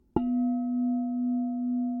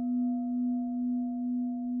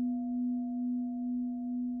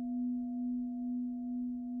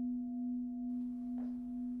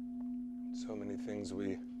things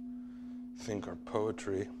we think are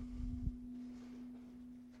poetry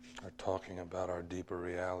are talking about our deeper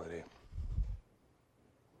reality.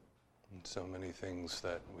 And so many things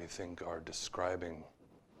that we think are describing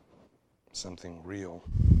something real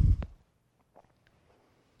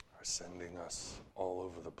are sending us all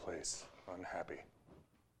over the place, unhappy.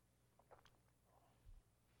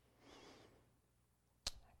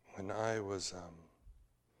 When I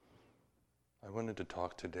wanted to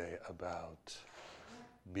talk today about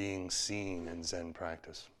being seen in Zen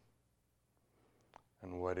practice.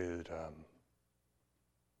 And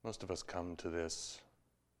most of us come to this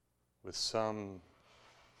with some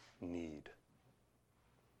need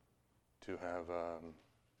to have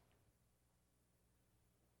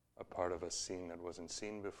a part of us seen that wasn't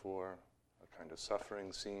seen before, a kind of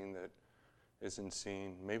suffering seen that isn't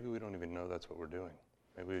seen. Maybe we don't even know that's what we're doing.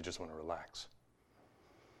 Maybe we just want to relax.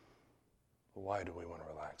 Why do we want to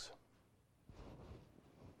relax?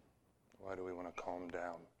 Why do we want to calm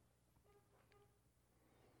down?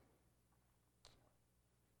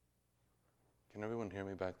 Can everyone hear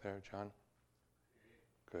me back there, John?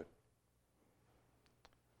 Good.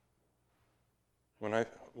 When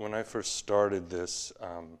I first started this,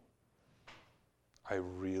 I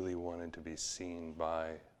really wanted to be seen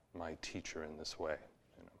by my teacher in this way,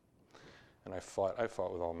 And I fought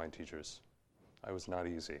with all my teachers. I was not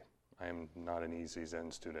easy. I am not an easy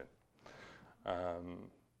Zen student.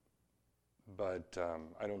 But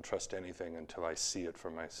I don't trust anything until I see it for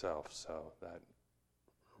myself. So that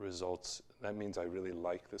means I really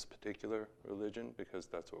like this particular religion because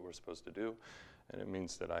that's what we're supposed to do. And it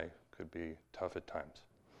means that I could be tough at times.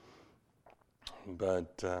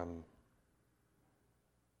 But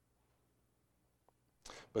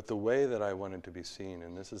the way that I wanted to be seen,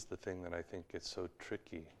 and this is the thing that I think gets so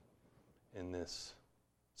tricky in this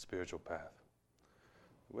spiritual path.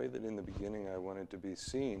 The way that in the beginning I wanted to be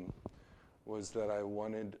seen was that I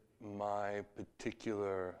wanted my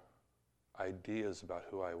particular ideas about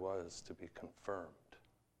who I was to be confirmed.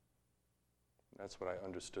 That's what I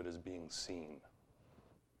understood as being seen.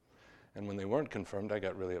 And when they weren't confirmed, I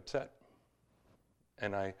got really upset.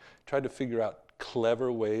 And I tried to figure out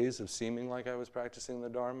clever ways of seeming like I was practicing the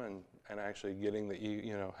Dharma and actually getting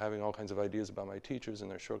having all kinds of ideas about my teachers and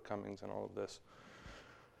their shortcomings and all of this.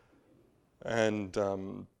 And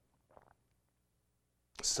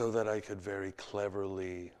so that I could very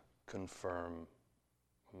cleverly confirm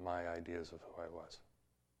my ideas of who I was.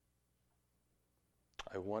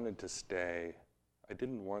 I wanted to stay. I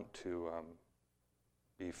didn't want to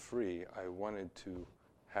be free. I wanted to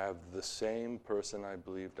have the same person I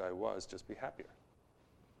believed I was, just be happier.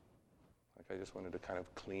 Like I just wanted to kind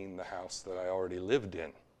of clean the house that I already lived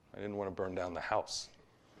in. I didn't want to burn down the house.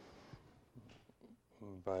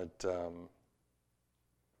 But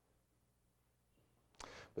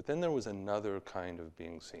then there was another kind of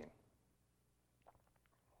being seen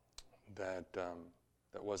that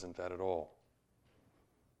wasn't that at all.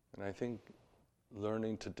 And I think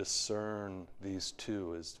learning to discern these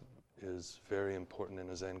two is very important in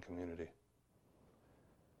a Zen community.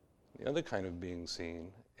 The other kind of being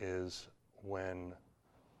seen is when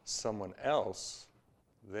someone else,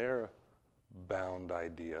 their bound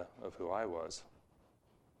idea of who I was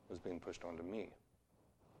being pushed onto me.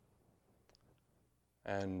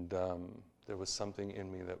 And there was something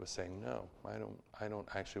in me that was saying, no, I don't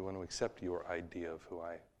actually want to accept your idea of who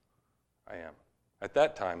I am. At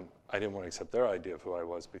that time, I didn't want to accept their idea of who I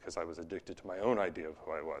was because I was addicted to my own idea of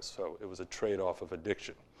who I was. So it was a trade-off of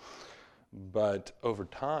addiction. But over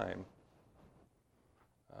time,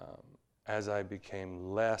 as I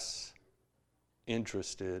became less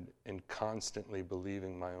interested in constantly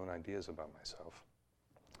believing my own ideas about myself,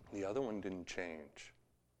 the other one didn't change.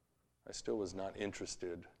 I still was not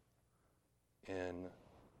interested in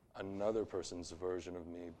another person's version of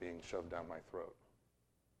me being shoved down my throat.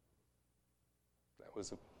 That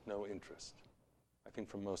was no interest. I think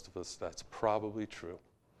for most of us that's probably true.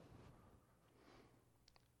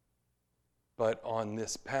 But on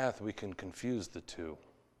this path we can confuse the two.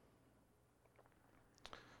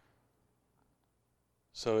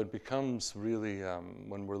 So it becomes really,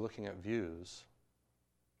 when we're looking at views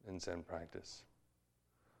in Zen practice,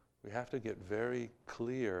 we have to get very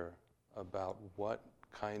clear about what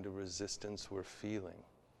kind of resistance we're feeling.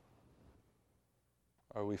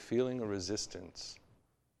 Are we feeling a resistance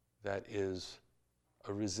that is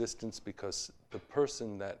a resistance because the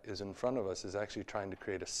person that is in front of us is actually trying to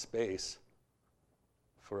create a space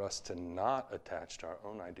for us to not attach to our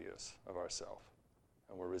own ideas of ourselves,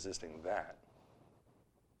 and we're resisting that?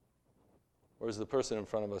 Or is the person in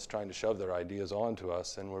front of us trying to shove their ideas onto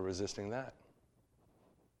us and we're resisting that?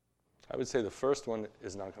 I would say the first one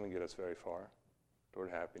is not going to get us very far toward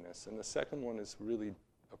happiness, and the second one is really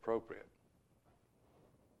appropriate.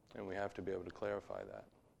 And we have to be able to clarify that.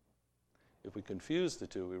 If we confuse the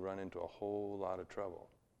two, we run into a whole lot of trouble.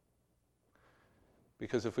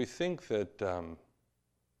 Because if we think that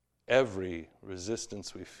every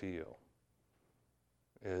resistance we feel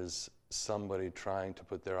is somebody trying to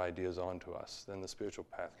put their ideas onto us, then the spiritual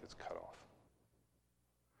path gets cut off.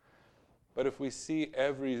 But if we see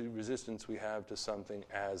every resistance we have to something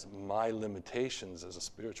as my limitations as a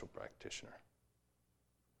spiritual practitioner,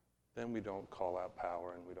 then we don't call out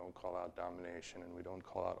power, and we don't call out domination, and we don't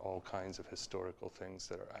call out all kinds of historical things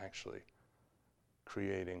that are actually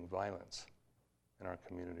creating violence in our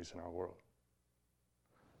communities and our world.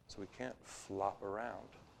 So we can't flop around.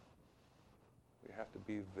 We have to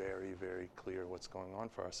be very, very clear what's going on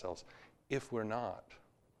for ourselves. If we're not,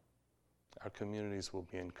 our communities will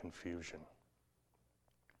be in confusion.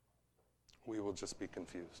 We will just be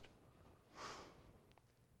confused.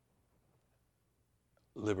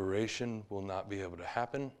 Liberation will not be able to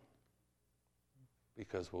happen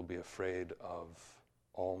because we'll be afraid of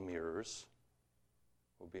all mirrors.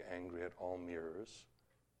 We'll be angry at all mirrors.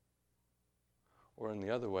 Or in the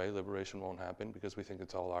other way, liberation won't happen because we think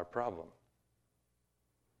it's all our problem.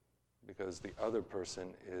 Because the other person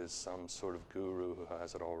is some sort of guru who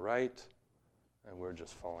has it all right, and we're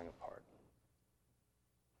just falling apart.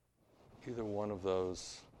 Either one of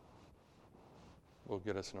those will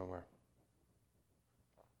get us nowhere.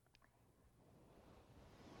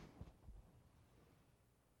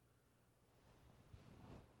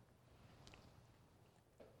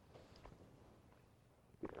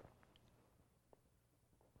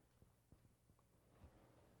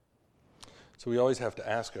 So we always have to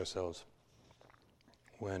ask ourselves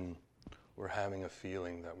when we're having a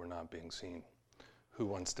feeling that we're not being seen, who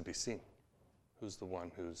wants to be seen? Who's the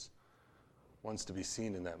one who wants to be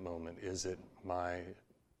seen in that moment? Is it my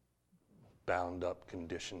bound up,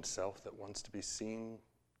 conditioned self that wants to be seen,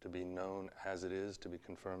 to be known as it is, to be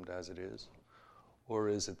confirmed as it is? Or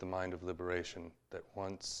is it the mind of liberation that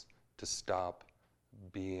wants to stop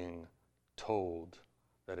being told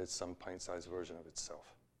that it's some pint-sized version of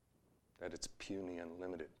itself, that it's puny and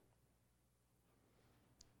limited?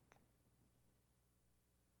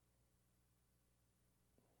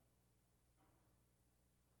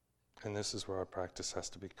 And this is where our practice has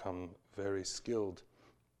to become very skilled.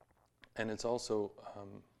 And it's also,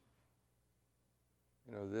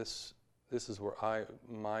 this is where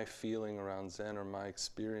my feeling around Zen, or my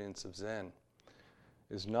experience of Zen,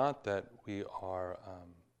 is not that we are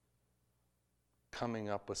coming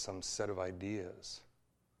up with some set of ideas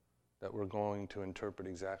that we're going to interpret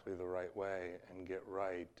exactly the right way and get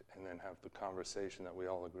right and then have the conversation that we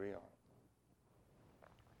all agree on.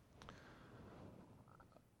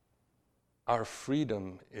 Our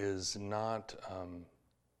freedom is not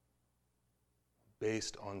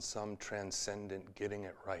based on some transcendent getting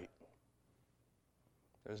it right.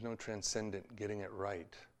 There's no transcendent getting it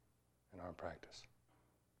right in our practice.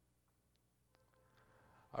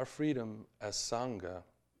 Our freedom as Sangha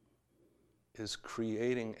is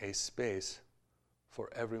creating a space for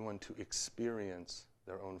everyone to experience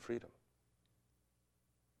their own freedom.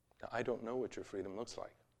 Now, I don't know what your freedom looks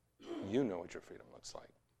like. You know what your freedom looks like.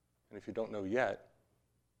 And if you don't know yet,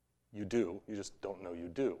 you do. You just don't know you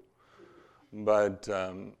do. But,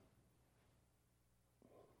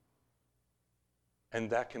 and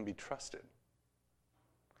that can be trusted.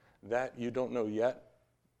 That you don't know yet,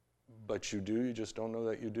 but you do, you just don't know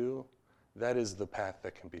that you do, that is the path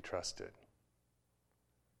that can be trusted.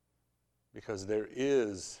 Because there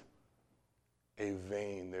is a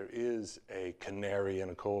vein, there is a canary in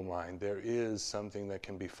a coal mine, there is something that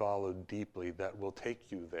can be followed deeply that will take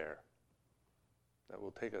you there, that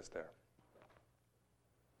will take us there.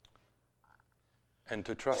 And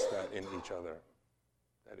to trust that in each other,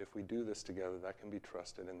 that if we do this together, that can be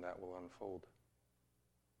trusted and that will unfold.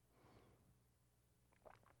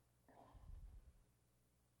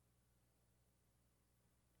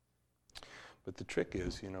 But the trick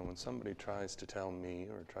is, when somebody tries to tell me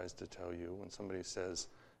or tries to tell you, when somebody says,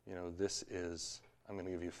 this is, I'm going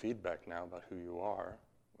to give you feedback now about who you are,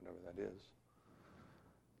 whatever that is,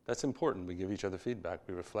 that's important. We give each other feedback.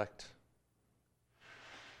 We reflect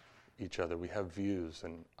each other. We have views,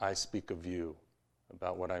 and I speak a view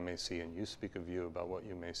about what I may see, and you speak a view about what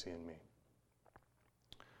you may see in me.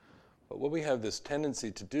 But what we have this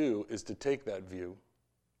tendency to do is to take that view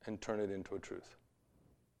and turn it into a truth.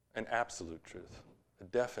 An absolute truth, a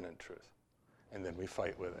definite truth, and then we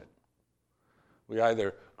fight with it. We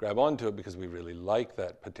either grab onto it because we really like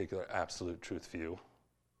that particular absolute truth view,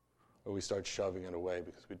 or we start shoving it away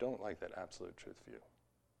because we don't like that absolute truth view.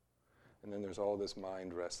 And then there's all this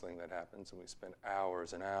mind wrestling that happens, and we spend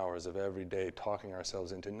hours and hours of every day talking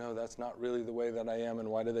ourselves into, no, that's not really the way that I am, and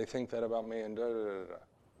why do they think that about me, and da-da-da-da.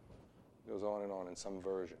 It goes on in some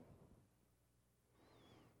version.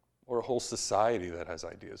 Or a whole society that has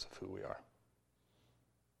ideas of who we are,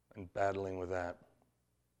 and battling with that.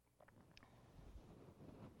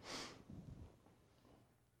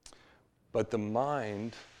 But the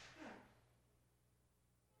mind,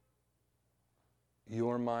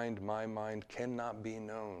 your mind, my mind, cannot be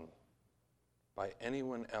known by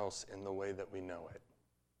anyone else in the way that we know it.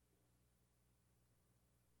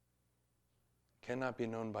 Cannot be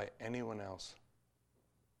known by anyone else.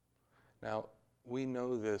 Now, we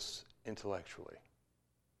know this intellectually,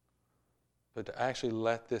 but to actually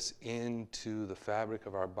let this into the fabric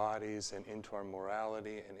of our bodies and into our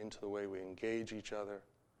morality and into the way we engage each other,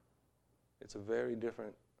 it's a very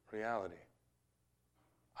different reality.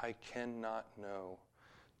 I cannot know.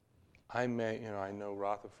 I know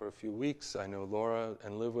Ratha for a few weeks, I know Laura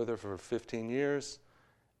and live with her for 15 years,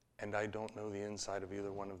 and I don't know the inside of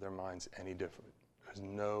either one of their minds any different. There's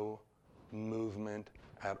no movement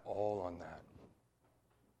at all on that.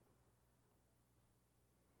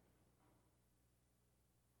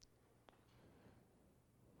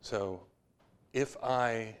 So, if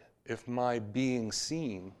my being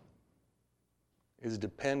seen is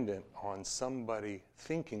dependent on somebody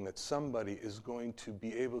thinking that somebody is going to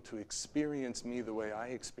be able to experience me the way I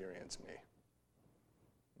experience me.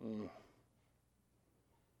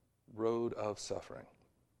 Road of suffering.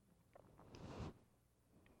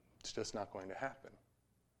 It's just not going to happen.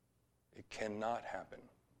 It cannot happen.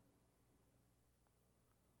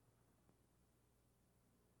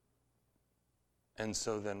 And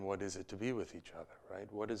so then what is it to be with each other, right?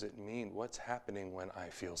 What does it mean? What's happening when I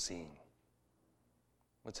feel seen?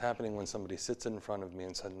 What's happening when somebody sits in front of me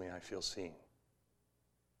and suddenly I feel seen?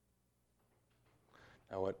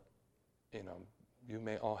 Now you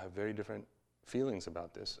may all have very different feelings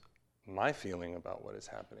about this. My feeling about what is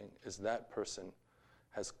happening is that person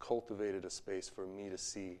has cultivated a space for me to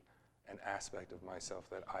see an aspect of myself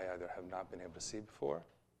that I either have not been able to see before,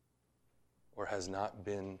 or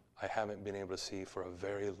I haven't been able to see for a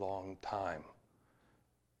very long time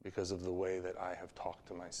because of the way that I have talked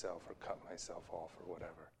to myself or cut myself off or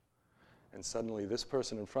whatever. And suddenly this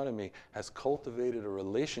person in front of me has cultivated a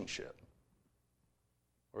relationship,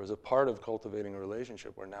 or is a part of cultivating a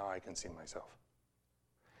relationship where now I can see myself.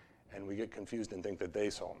 And we get confused and think that they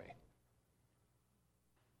saw me.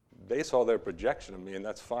 They saw their projection of me, and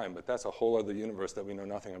that's fine, but that's a whole other universe that we know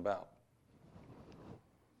nothing about.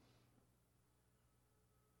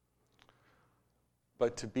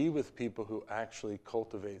 But to be with people who actually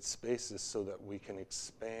cultivate spaces so that we can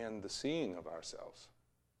expand the seeing of ourselves,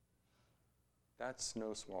 that's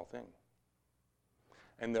no small thing.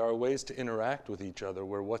 And there are ways to interact with each other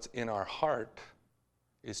where what's in our heart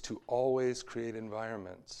is to always create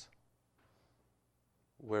environments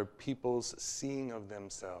where people's seeing of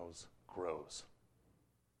themselves grows.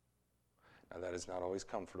 Now, that is not always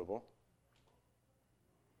comfortable.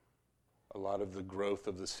 A lot of the growth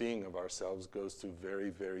of the seeing of ourselves goes through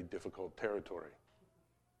very, very difficult territory.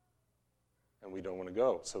 And we don't want to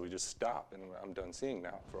go, so we just stop, and I'm done seeing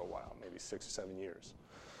now for a while, maybe 6 or 7 years.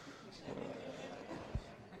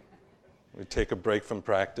 We take a break from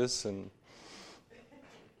practice and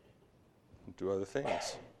do other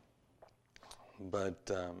things. But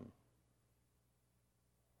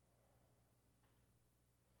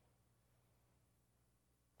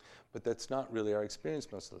that's not really our experience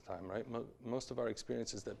most of the time, right? Most of our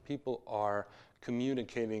experience is that people are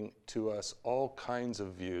communicating to us all kinds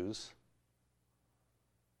of views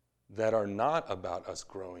that are not about us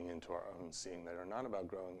growing into our own seeing, that are not about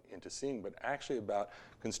growing into seeing, but actually about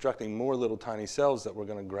constructing more little tiny selves that we're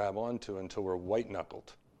going to grab onto until we're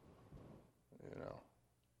white-knuckled,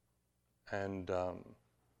 And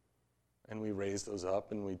we raise those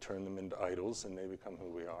up and we turn them into idols and they become who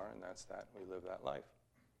we are, and that's that. We live that life.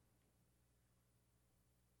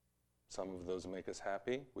 Some of those make us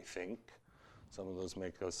happy, we think. Some of those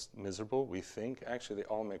make us miserable, we think. Actually, they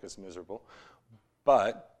all make us miserable.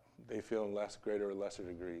 But they feel in greater or lesser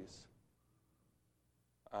degrees.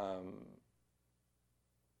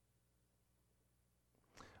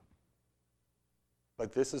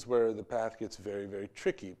 But this is where the path gets very, very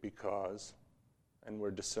tricky and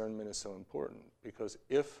where discernment is so important. Because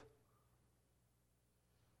if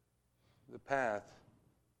the path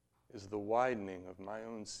is the widening of my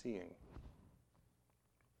own seeing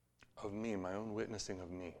of me, my own witnessing of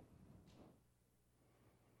me,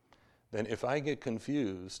 then if I get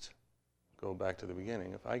confused go back to the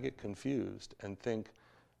beginning, if I get confused and think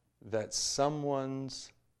that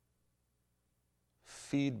someone's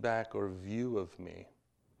feedback or view of me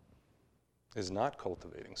is not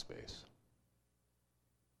cultivating space,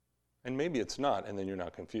 and maybe it's not, and then you're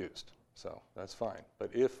not confused, so that's fine. But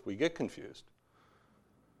if we get confused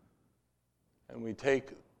and we take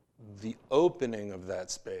the opening of that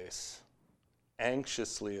space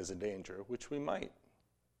anxiously as a danger, which we might,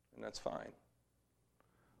 and that's fine.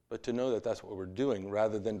 But to know that that's what we're doing,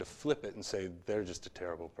 rather than to flip it and say, they're just a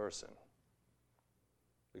terrible person.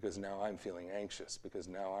 Because now I'm feeling anxious, because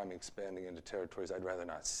now I'm expanding into territories I'd rather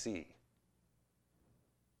not see.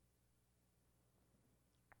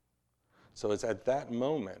 So it's at that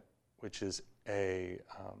moment, which is a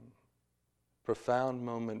profound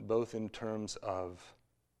moment both in terms of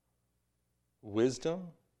wisdom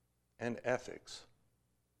and ethics.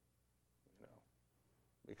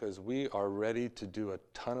 Because we are ready to do a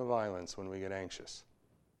ton of violence when we get anxious.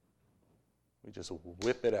 We just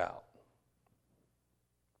whip it out.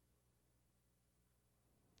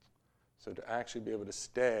 So to actually be able to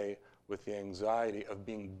stay with the anxiety of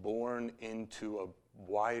being born into a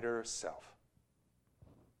wider self.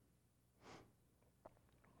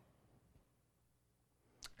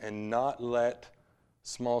 And not let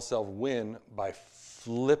small self win by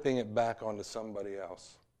flipping it back onto somebody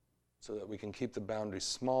else, so that we can keep the boundaries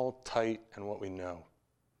small, tight, and what we know.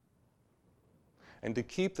 And to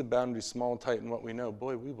keep the boundaries small, tight, and what we know,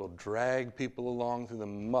 boy, we will drag people along through the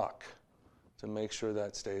muck to make sure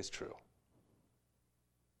that stays true.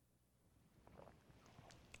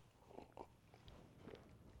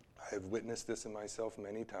 I have witnessed this in myself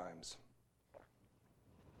many times.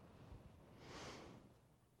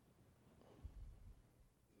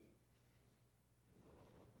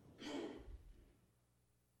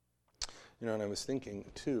 You know, and I was thinking,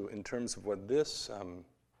 too, in terms of what this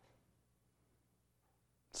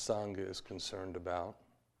Sangha is concerned about,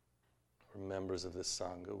 or members of this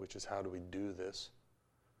Sangha, which is how do we do this,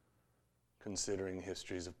 considering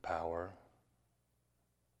histories of power,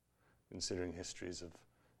 considering histories of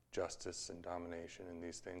justice and domination and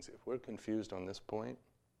these things. If we're confused on this point,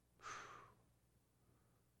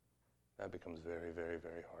 that becomes very, very,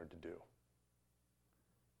 very hard to do.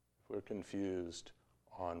 If we're confused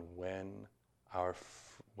on when our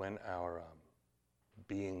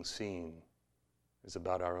being seen is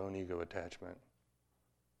about our own ego attachment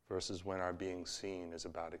versus when our being seen is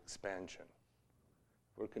about expansion.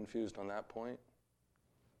 If we're confused on that point,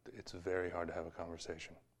 it's very hard to have a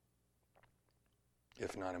conversation,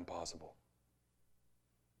 if not impossible.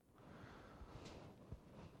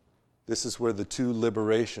 This is where the two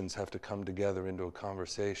liberations have to come together into a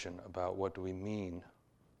conversation about what do we mean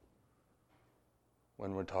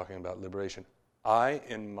when we're talking about liberation.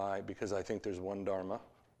 Because I think there's one Dharma,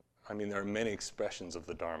 I mean, there are many expressions of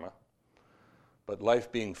the Dharma, but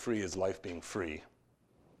life being free is life being free.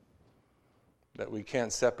 That we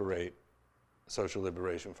can't separate social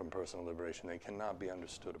liberation from personal liberation. They cannot be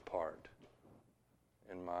understood apart,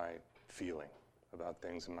 in my feeling about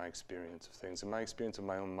things, in my experience of things, in my experience of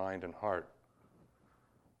my own mind and heart.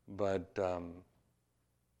 But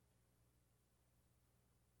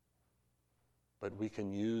we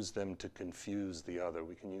can use them to confuse the other.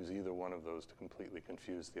 We can use either one of those to completely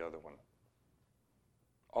confuse the other one.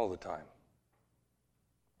 All the time.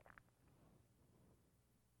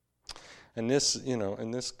 And this,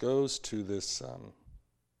 and this goes to this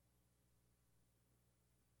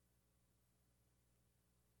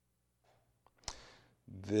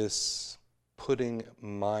this putting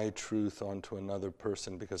my truth onto another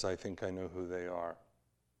person because I think I know who they are.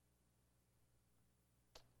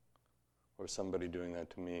 Or somebody doing that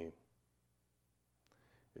to me.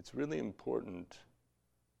 It's really important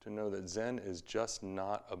to know that Zen is just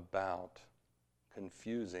not about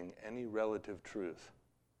confusing any relative truth,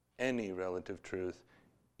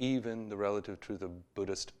 even the relative truth of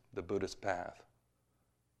the Buddhist path,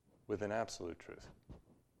 with an absolute truth.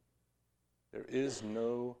 There is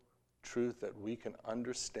no truth that we can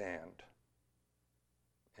understand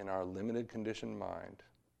in our limited conditioned mind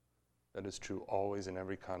that is true always in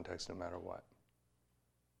every context, no matter what.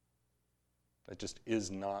 That just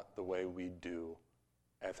is not the way we do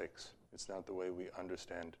ethics. It's not the way we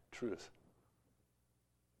understand truth.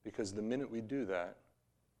 Because the minute we do that,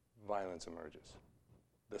 violence emerges.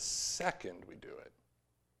 The second we do it,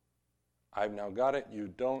 I've now got it, you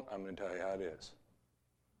don't, I'm going to tell you how it is.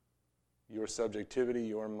 Your subjectivity,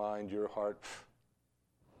 your mind, your heart,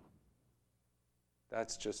 you're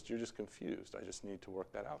just confused. I just need to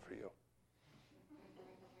work that out for you.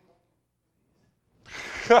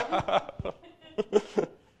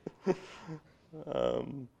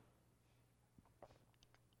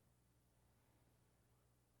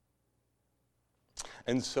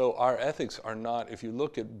 And so our ethics are not, if you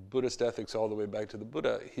look at Buddhist ethics all the way back to the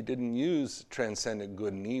Buddha, he didn't use transcendent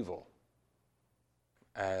good and evil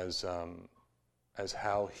as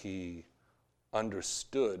how he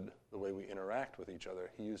understood the way we interact with each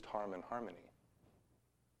other. He used harm and harmony.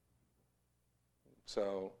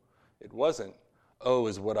 So it wasn't,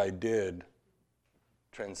 is what I did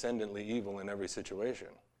transcendently evil in every situation.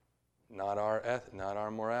 Not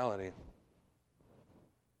our morality.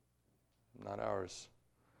 Not ours.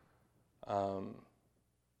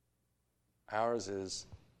 Ours is,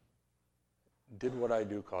 did what I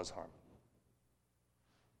do cause harm?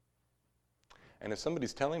 And if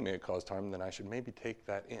somebody's telling me it caused harm, then I should maybe take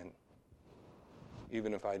that in,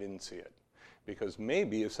 even if I didn't see it. Because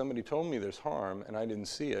maybe if somebody told me there's harm and I didn't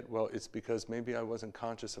see it, well, it's because maybe I wasn't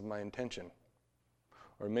conscious of my intention.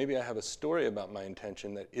 Or maybe I have a story about my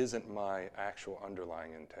intention that isn't my actual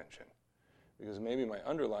underlying intention. Because maybe my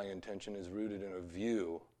underlying intention is rooted in a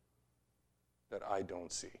view that I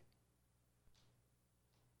don't see.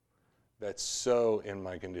 That's so in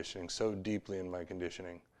my conditioning, so deeply in my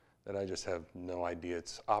conditioning, that I just have no idea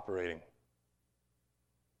it's operating.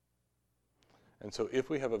 And so if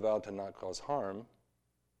we have a vow to not cause harm,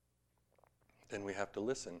 then we have to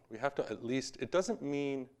listen. We have to at least, it doesn't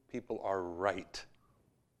mean people are right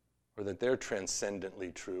or that they're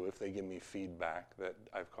transcendently true if they give me feedback that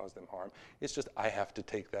I've caused them harm. It's just I have to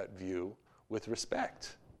take that view with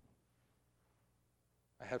respect.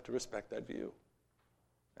 I have to respect that view.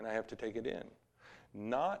 And I have to take it in.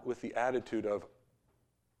 Not with the attitude of,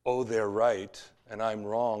 they're right and I'm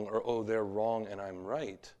wrong, or they're wrong and I'm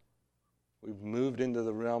right. We've moved into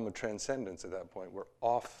the realm of transcendence at that point. We're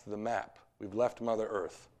off the map. We've left Mother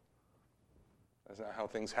Earth. That's not how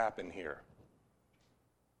things happen here.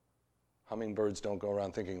 Hummingbirds don't go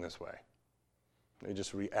around thinking this way. They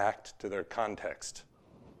just react to their context.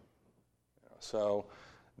 So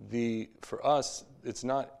for us, it's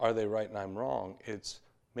not, are they right and I'm wrong? It's,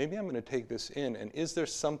 maybe I'm going to take this in, and is there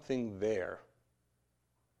something there?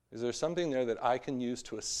 Is there something there that I can use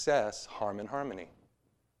to assess harm and harmony?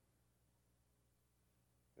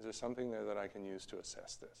 Is there something there that I can use to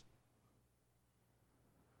assess this?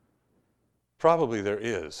 Probably there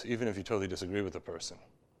is, even if you totally disagree with the person.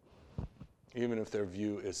 Even if their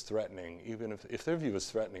view is threatening. Even if their view is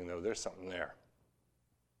threatening, though, there's something there.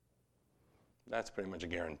 That's pretty much a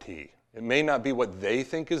guarantee. It may not be what they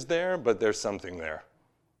think is there, but there's something there.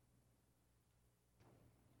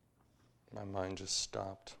 My mind just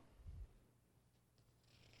stopped.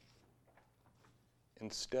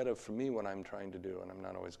 Instead of, for me, what I'm trying to do, and I'm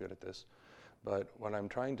not always good at this, but what I'm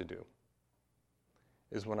trying to do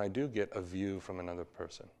is when I do get a view from another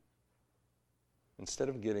person, instead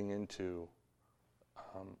of getting into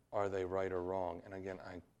are they right or wrong, and again,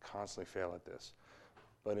 I constantly fail at this,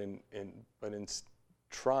 but in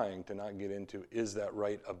trying to not get into is that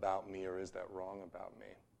right about me or is that wrong about me,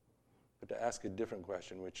 but to ask a different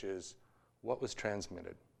question, which is, what was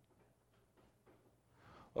transmitted?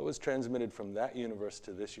 What was transmitted from that universe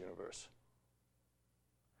to this universe?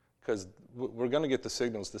 Because we're going to get the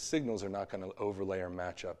signals. The signals are not going to overlay or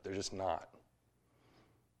match up. They're just not.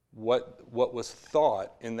 What was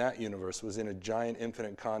thought in that universe was in a giant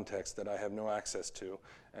infinite context that I have no access to.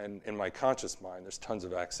 And in my conscious mind, there's tons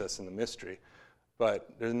of access in the mystery. But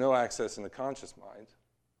there's no access in the conscious mind.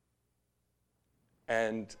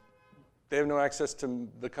 And they have no access to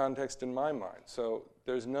the context in my mind. So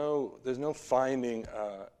there's no finding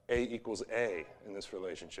A equals A in this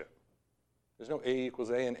relationship. There's no A equals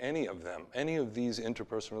A in any of them, any of these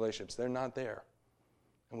interpersonal relationships. They're not there.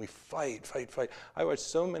 And we fight. I watch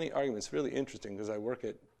so many arguments. It's really interesting because I work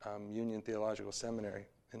at Union Theological Seminary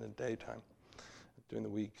in the daytime, during the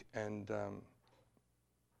week, and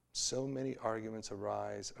so many arguments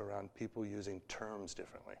arise around people using terms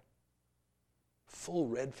differently. Full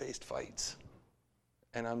red-faced fights.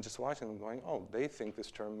 And I'm just watching them going, they think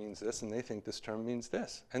this term means this, and they think this term means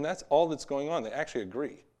this. And that's all that's going on. They actually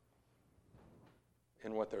agree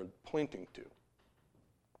in what they're pointing to.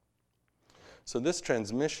 So this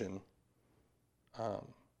transmission,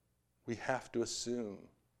 we have to assume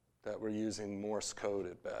that we're using Morse code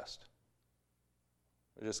at best.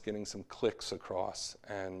 We're just getting some clicks across,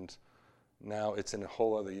 and now it's in a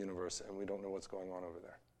whole other universe, and we don't know what's going on over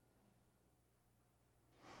there.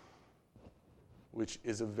 Which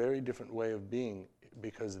is a very different way of being,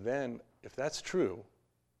 because then, if that's true,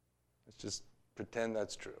 let's just pretend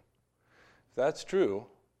that's true. If that's true,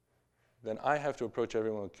 then I have to approach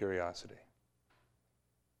everyone with curiosity.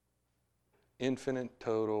 Infinite,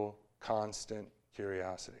 total, constant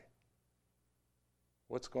curiosity.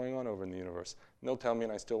 What's going on over in the universe? And they'll tell me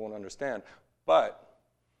and I still won't understand, but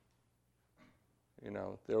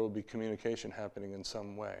there will be communication happening in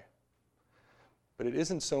some way. But it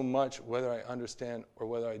isn't so much whether I understand or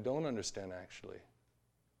whether I don't understand, actually.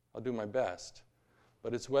 I'll do my best.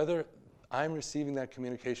 But it's whether I'm receiving that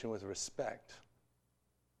communication with respect,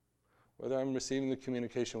 whether I'm receiving the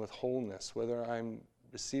communication with wholeness, whether I'm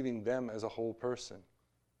receiving them as a whole person.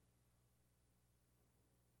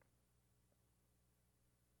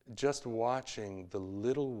 Just watching the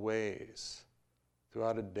little ways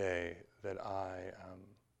throughout a day that I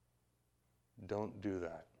don't do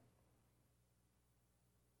that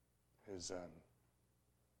is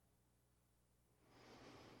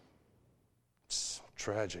it's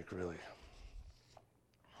tragic, really.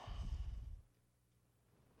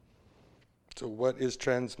 So what is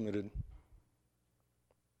transmitted?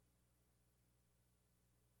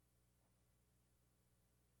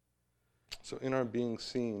 So in our being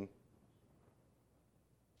seen,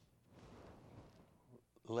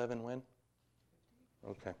 11 when?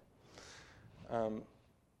 Okay.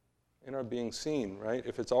 In our being seen, right?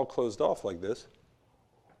 If it's all closed off like this,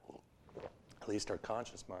 at least our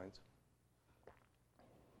conscious minds,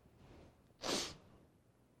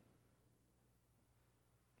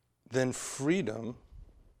 then freedom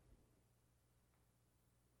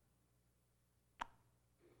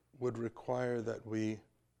would require that we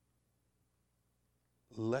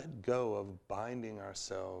let go of binding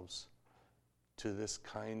ourselves to this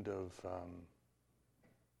kind of,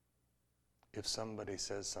 if somebody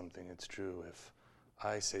says something, it's true. If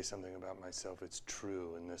I say something about myself, it's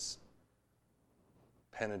true, in this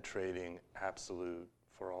penetrating absolute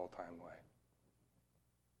for all time way.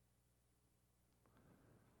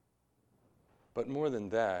 But more than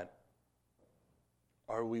that,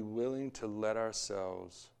 are we willing to let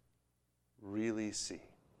ourselves really see?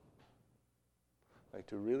 Like,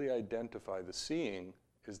 to really identify, the seeing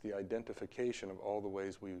is the identification of all the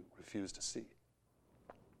ways we refuse to see.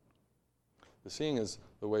 The seeing is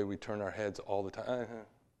the way we turn our heads all the time.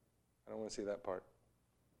 I don't want to see that part.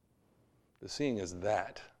 The seeing is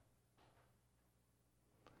that.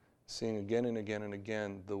 Seeing again and again and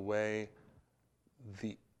again the way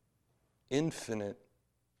the infinite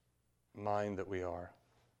mind that we are,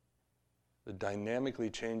 the dynamically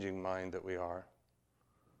changing mind that we are,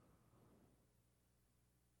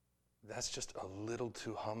 that's just a little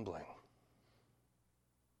too humbling.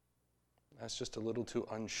 That's just a little too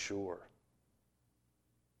unsure.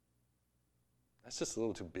 That's just a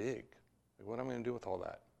little too big. Like, what am I going to do with all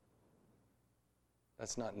that?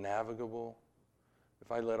 That's not navigable.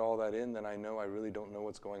 If I let all that in, then I know I really don't know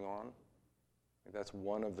what's going on. Like, that's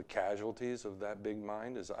one of the casualties of that big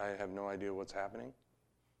mind, is I have no idea what's happening.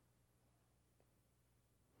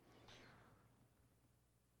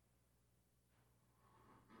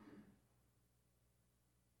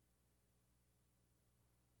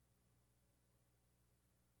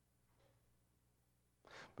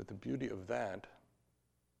 But the beauty of that,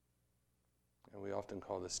 and we often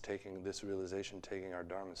call this realization taking our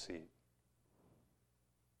Dharma seat.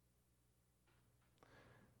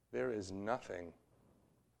 There is nothing,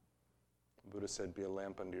 Buddha said, be a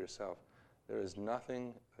lamp unto yourself. There is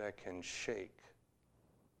nothing that can shake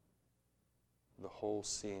the whole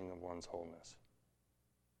seeing of one's wholeness.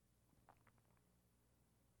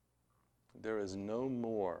 There is no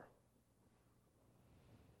more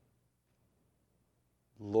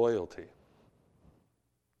loyalty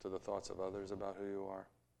to the thoughts of others about who you are,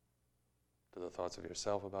 to the thoughts of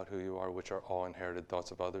yourself about who you are, which are all inherited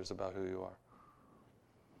thoughts of others about who you are.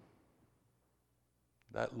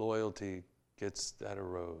 That loyalty that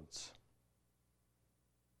erodes.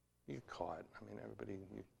 You get caught. I mean, everybody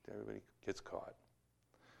gets caught.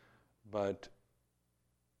 But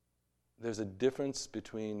there's a difference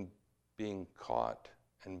between being caught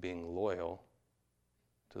and being loyal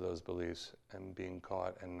to those beliefs and being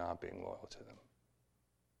caught and not being loyal to them.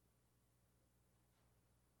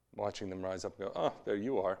 Watching them rise up and go, oh, there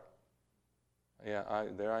you are. Yeah,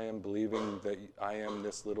 there I am believing that I am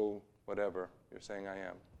this little whatever you're saying I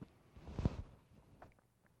am.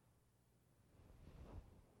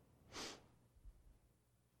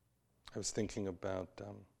 I was thinking about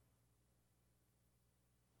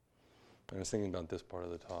this part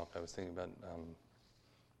of the talk. I was thinking about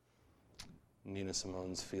Nina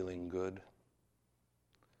Simone's Feeling Good. The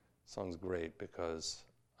song's great because,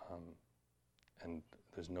 and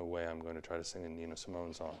there's no way I'm going to try to sing a Nina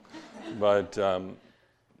Simone song, but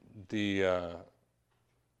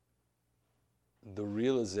the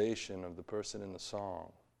realization of the person in the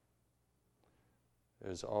song,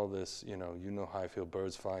 there's all this, you know how I feel,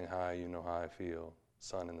 birds flying high, you know how I feel,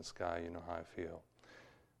 sun in the sky, you know how I feel.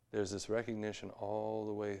 There's this recognition all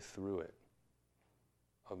the way through it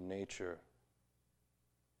of nature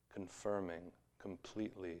confirming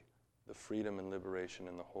completely the freedom and liberation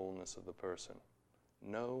and the wholeness of the person.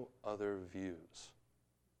 No other views,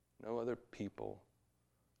 no other people,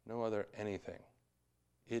 no other anything.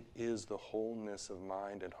 It is the wholeness of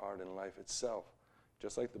mind and heart and life itself.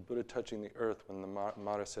 Just like the Buddha touching the earth when the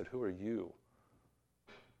Mara said, "Who are you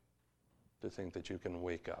to think that you can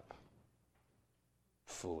wake up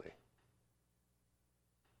fully?"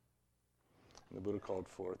 And the Buddha called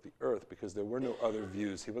forth the earth because there were no other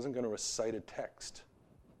views. He wasn't going to recite a text.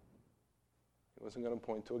 He wasn't going to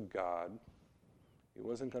point to a God. He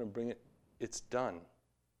wasn't going to bring it. It's done.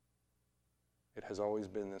 It has always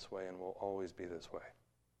been this way and will always be this way.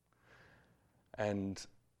 And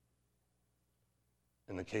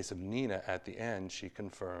in the case of Nina, at the end, she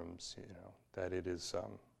confirms, that it is,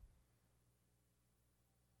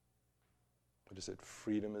 what is it?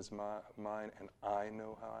 Freedom is mine, and I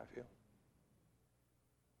know how I feel.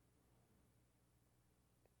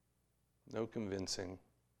 No convincing.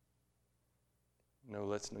 No,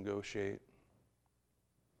 let's negotiate.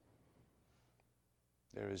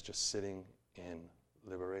 There is just sitting in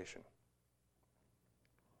liberation.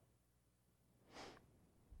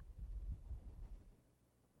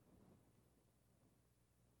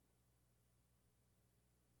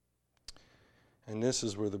 And this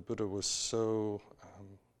is where the Buddha was so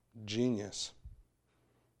genius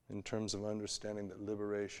in terms of understanding that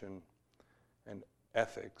liberation and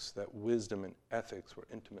ethics, that wisdom and ethics were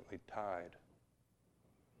intimately tied.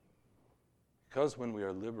 Because when we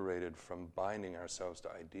are liberated from binding ourselves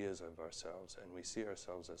to ideas of ourselves and we see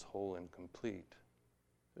ourselves as whole and complete,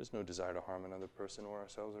 there's no desire to harm another person or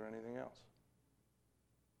ourselves or anything else.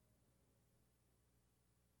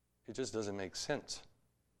 It just doesn't make sense.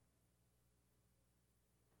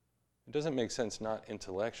 It doesn't make sense not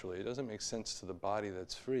intellectually. It doesn't make sense to the body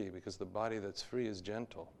that's free, because the body that's free is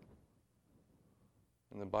gentle.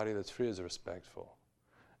 And the body that's free is respectful.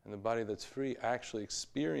 And the body that's free actually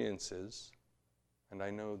experiences, and I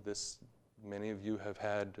know this, many of you have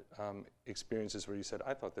had experiences where you said,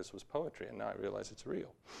 "I thought this was poetry, and now I realize it's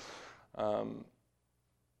real."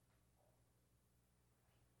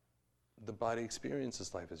 The body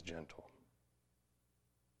experiences life as gentle.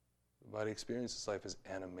 The body experiences life as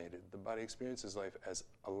animated. The body experiences life as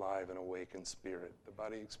alive and awake in spirit. The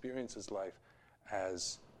body experiences life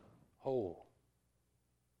as whole.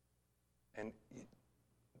 And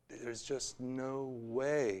there's just no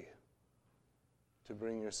way to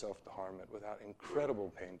bring yourself to harm it without incredible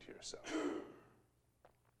pain to yourself.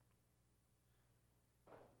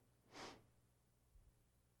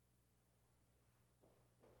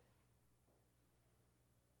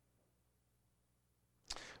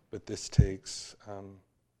 But this takes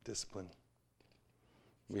discipline.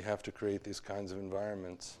 We have to create these kinds of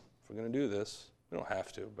environments. If we're going to do this, we don't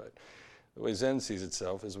have to, but the way Zen sees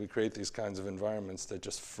itself is we create these kinds of environments that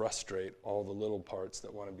just frustrate all the little parts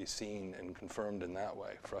that want to be seen and confirmed in that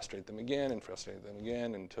way. Frustrate them again and frustrate them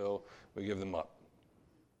again until we give them up.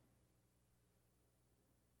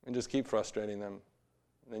 And just keep frustrating them.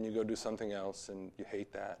 And then you go do something else and you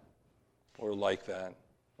hate that or like that.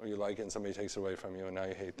 Or you like it and somebody takes it away from you and now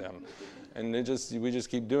you hate them. And we just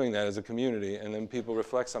keep doing that as a community, and then people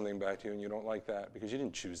reflect something back to you and you don't like that because you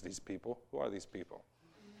didn't choose these people. Who are these people?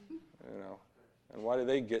 And why do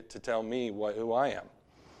they get to tell me who I am?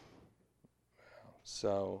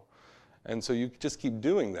 So you just keep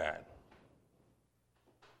doing that.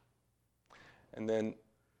 And then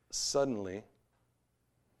suddenly,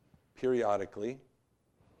 periodically,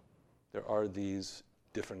 there are these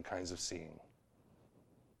different kinds of seeing.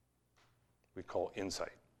 We call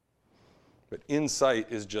insight. But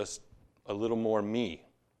insight is just a little more me,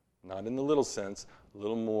 not in the little sense, a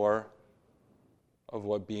little more of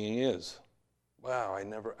what being is. Wow, I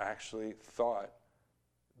never actually thought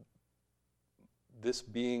this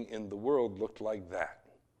being in the world looked like that.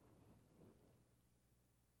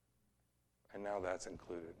 And now that's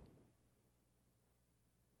included.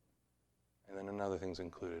 And then another thing's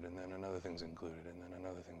included, and then another thing's included, and then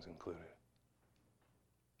another thing's included.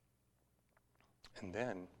 And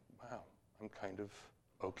then, wow, I'm kind of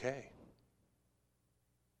okay.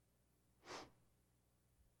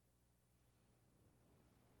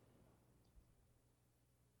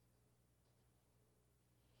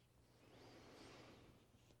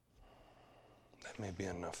 That may be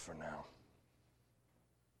enough for now.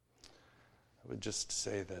 I would just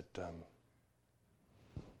say that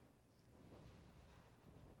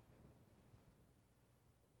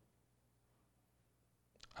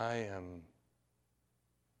I am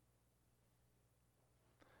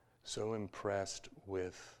so impressed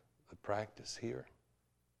with the practice here,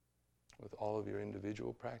 with all of your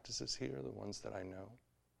individual practices here, the ones that I know.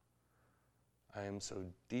 I am so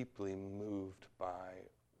deeply moved by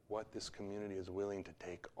what this community is willing to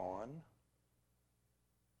take on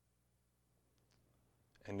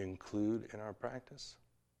and include in our practice.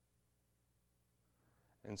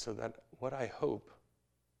 And so that what I hope,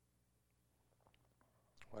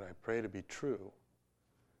 what I pray to be true,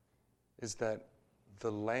 is that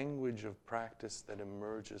the language of practice that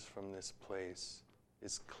emerges from this place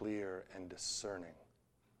is clear and discerning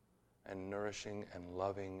and nourishing and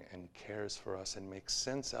loving and cares for us and makes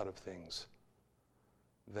sense out of things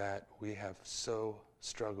that we have so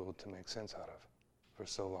struggled to make sense out of for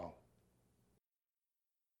so long.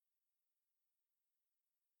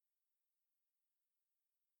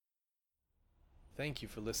 Thank you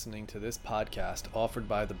for listening to this podcast offered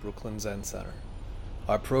by the Brooklyn Zen Center.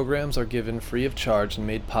 Our programs are given free of charge and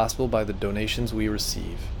made possible by the donations we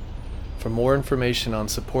receive. For more information on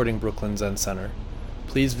supporting Brooklyn Zen Center,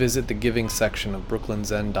 please visit the giving section of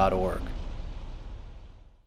brooklynzen.org.